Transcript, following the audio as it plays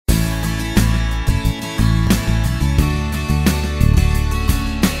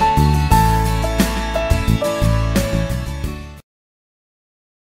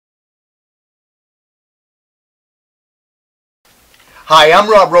Hi, I'm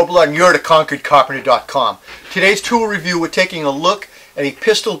Rob Robillard and you're at conqueredcarpenter.com. Today's tool review, we're taking a look at a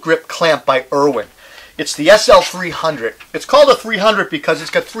pistol grip clamp by Irwin. It's the SL300. It's called a 300 because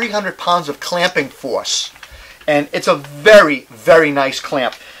it's got 300 pounds of clamping force. And it's a very, very nice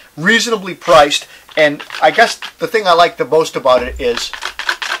clamp. Reasonably priced. And I guess the thing I like the most about it is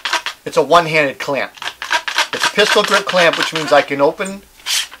it's a one-handed clamp. It's a pistol grip clamp, which means I can open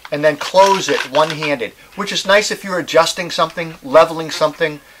and then close it one-handed, which is nice if you're adjusting something, leveling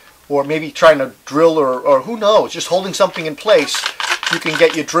something, or maybe trying to drill, or who knows, just holding something in place. You can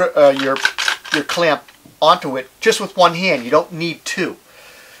get your clamp onto it just with one hand. You don't need two.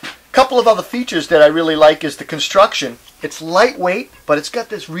 A couple of other features that I really like is the construction. It's lightweight, but it's got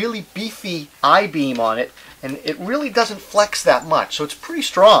this really beefy I-beam on it, and it really doesn't flex that much, so it's pretty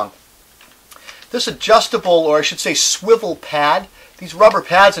strong. This adjustable, or I should say swivel pad, these rubber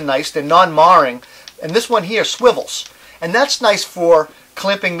pads are nice, they're non-marring, and this one here swivels. And that's nice for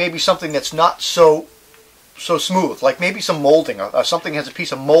clamping maybe something that's not so smooth, like maybe some molding, or something has a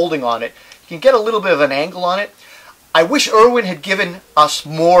piece of molding on it. You can get a little bit of an angle on it. I wish Irwin had given us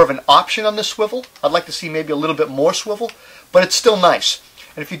more of an option on this swivel. I'd like to see maybe a little bit more swivel, but it's still nice.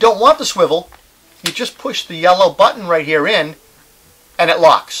 And if you don't want the swivel, you just push the yellow button right here in, and it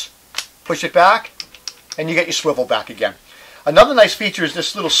locks. Push it back, and you get your swivel back again. Another nice feature is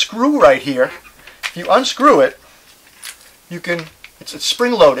this little screw right here. If you unscrew it, it's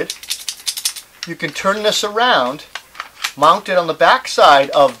spring-loaded. You can turn this around, mount it on the back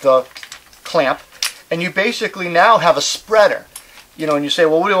side of the clamp, and you basically now have a spreader. You know, and you say,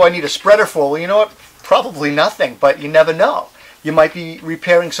 well, what do I need a spreader for? Well, you know what? Probably nothing, but you never know. You might be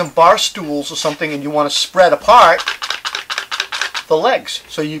repairing some bar stools or something, and you want to spread apart the legs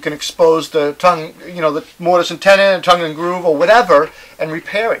so you can expose the tongue, you know, the mortise and tenon, tongue and groove, or whatever, and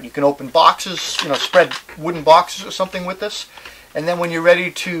repair it. You can open boxes, you know, spread wooden boxes or something with this, and then when you're ready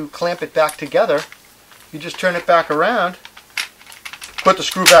to clamp it back together, you just turn it back around, put the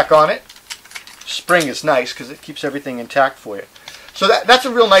screw back on it. Spring is nice because it keeps everything intact for you. So that's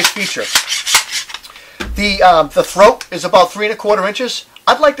a real nice feature. The throat is about 3¼ inches.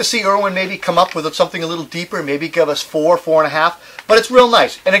 I'd like to see Irwin maybe come up with something a little deeper, maybe give us 4.5, but it's real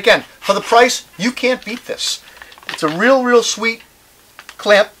nice. And again, for the price, you can't beat this. It's a real sweet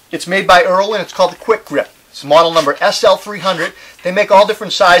clamp. It's made by Irwin. It's called the Quick Grip. It's model number SL300. They make all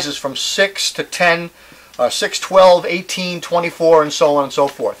different sizes from 6 to 10, 6, 12, 18, 24, and so on and so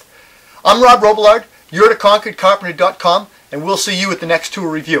forth. I'm Rob Robillard. You're at conqueredcarpenter.com, and we'll see you at the next tool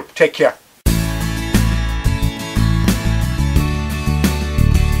review. Take care.